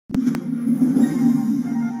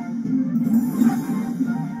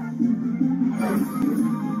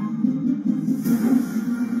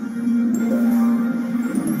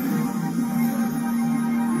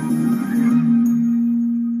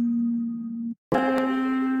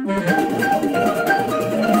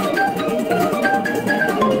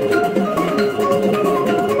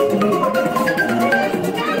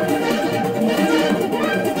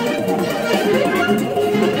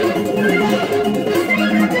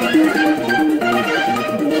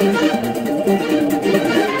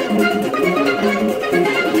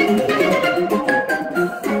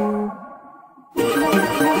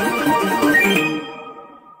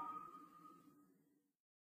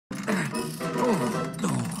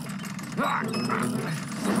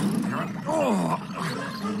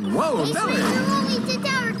Whoa, Space Billy! Ranger Wooly to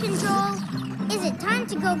tower control. Is it time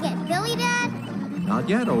to go get Billy, Dad? Not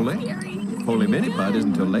yet, Ole. Holy Minipod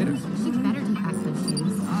isn't until later. She better take off those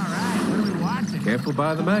shoes. All right, what are we watching? Careful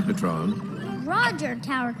by the magnetron. Roger,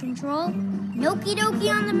 tower control. Noki dokie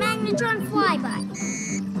on the magnetron flyby.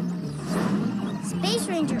 Space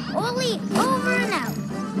Ranger Wooly over and out.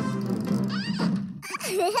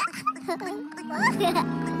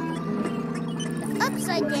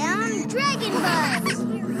 Upside down dragon buzz.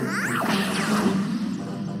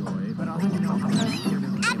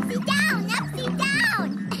 Upside down.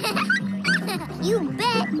 You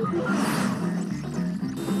bet.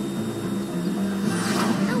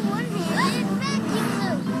 A one-handed vacuum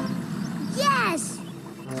loop. Yes.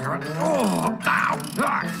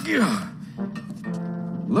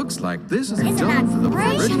 Looks like this is a Isn't job that for the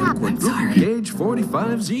great? original Shut up, I'm quadruple sorry. gauge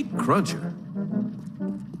 45Z Cruncher.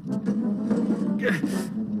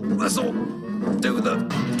 This'll do the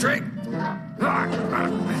trick.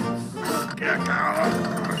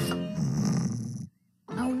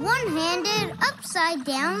 A one-handed upside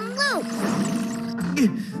down loop.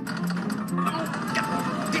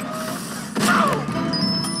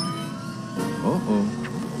 Uh-oh.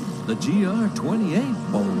 The GR28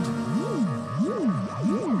 bolt.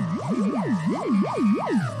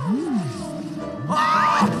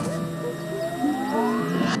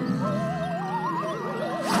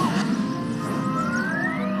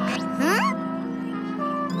 Huh?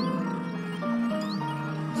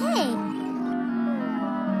 Hey.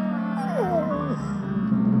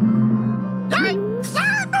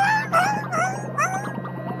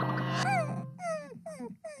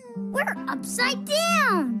 We're upside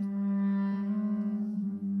down.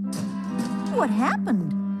 What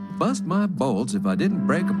happened? Bust my bolts if I didn't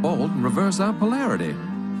break a bolt and reverse our polarity.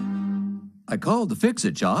 I called the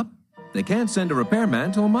fix-it shop. They can't send a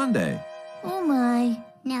repairman till Monday. Oh, my.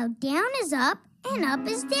 Now down is up and up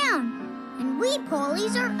is down. And we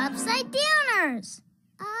polies are upside downers.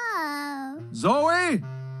 Oh. Zoe!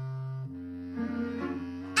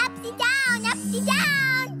 Upsy down, upsy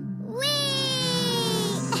down. Whee!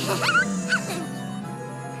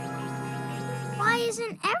 Why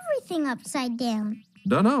isn't everything upside down?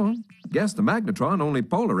 Dunno. Guess the magnetron only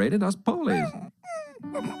polarated us polies.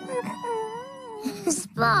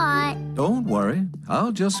 Spot. Don't worry.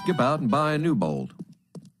 I'll just skip out and buy a new bolt.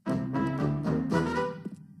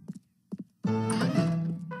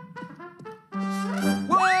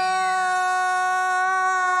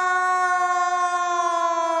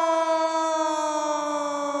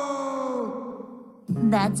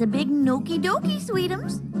 That's a big Noki Doki,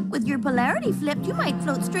 Sweetums. With your polarity flipped, you might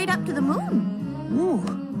float straight up to the moon. Whew.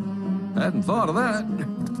 Hadn't thought of that.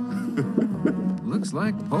 Looks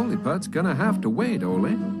like Polyput's gonna have to wait,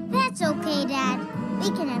 Ole. That's okay, Dad.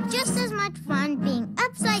 We can have just as much fun being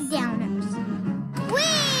upside downers.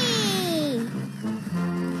 Whee!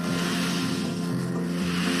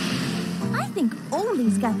 I think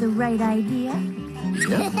Ole's got the right idea.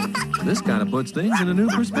 Yep. This kind of puts things in a new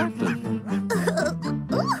perspective.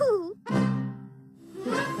 Ooh!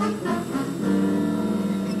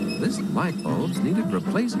 This light bulb's needed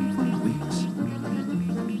replacing for weeks.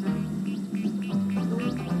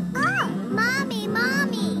 Oh, Mommy,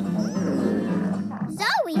 Mommy!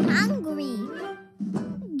 Zoe hungry.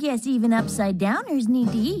 Guess even upside downers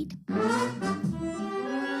need to eat.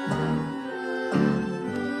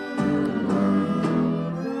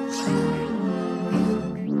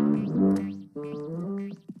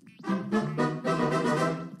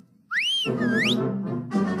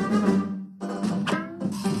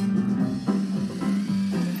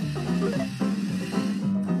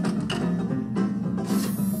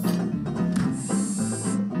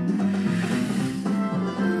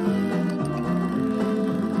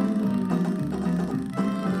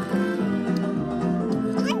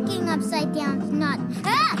 Flicking upside down's not.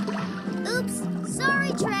 Ah! Oops.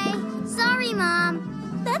 Sorry, Trey. Sorry, Mom.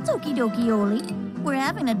 That's okie dokie, Ole. We're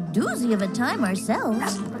having a doozy of a time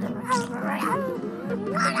ourselves.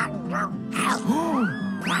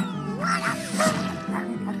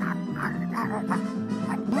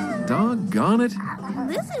 Doggone it.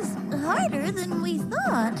 This is harder than we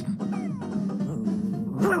thought.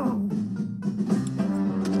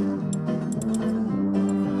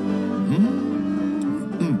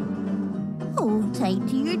 Hold tight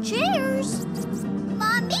to your chairs.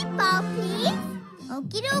 Mom, meatball, please.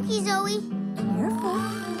 Okie dokie, Zoe. Careful.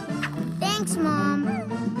 Thanks, Mom.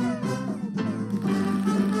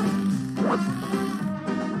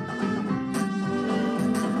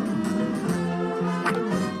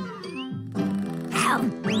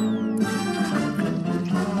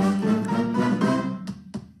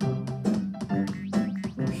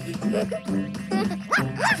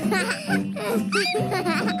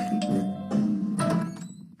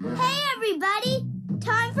 Hey, everybody!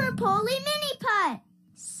 Time for Polly Mini Putt.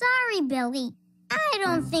 Sorry, Billy. I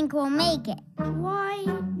don't think we'll make it. Why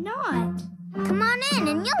not? Come on in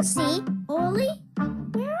and you'll see. Ollie,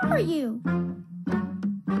 where are you?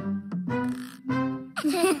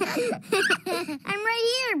 I'm right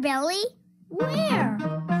here, Billy. Where?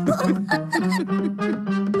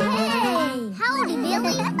 Hey! Howdy,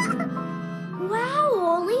 Billy. Wow,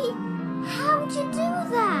 Ollie. How'd you do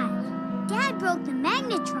that? Dad broke the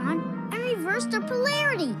magnetron and reversed our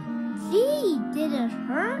polarity. Gee, did it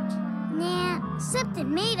hurt? Nah, except it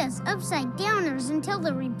made us upside-downers until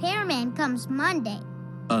the repairman comes Monday.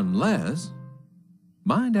 Unless...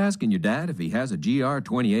 Mind asking your dad if he has a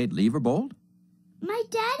GR28 lever bolt? My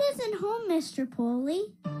dad isn't home, Mr.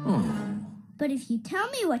 Polly. Oh. But if you tell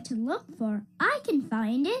me what to look for, I can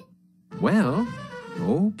find it. Well,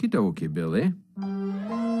 okie dokie, Billy.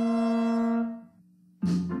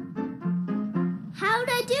 How'd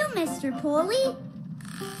I do, Mr. Polly?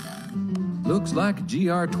 Looks like a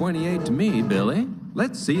GR28 to me, Billy.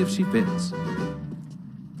 Let's see if she fits.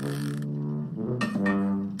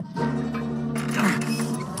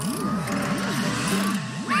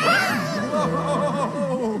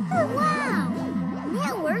 Wow!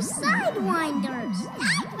 Now we're sidewinders.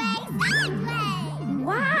 Sideway!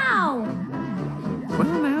 Wow!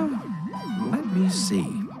 Well, now, let me see.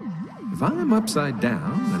 If I'm upside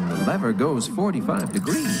down and the lever goes 45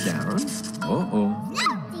 degrees down,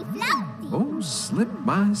 Floaty, floaty. oh, slip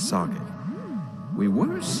my socket. We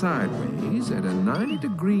were sideways at a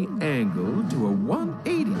 90-degree angle to a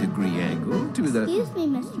 180-degree angle to the... Excuse me,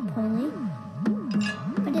 Mr. Polly.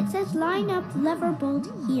 But it says line up lever bolt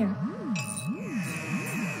here.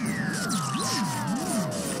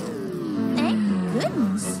 Thank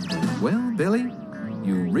goodness. Well, Billy,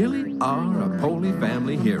 you really are a Polly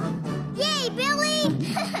family hero. Yay, Billy!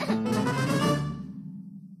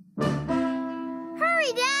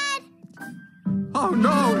 Hurry, Dad! Oh,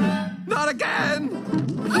 no! Not again!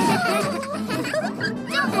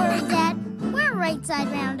 Don't worry, Dad. We're right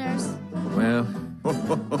side rounders. Well...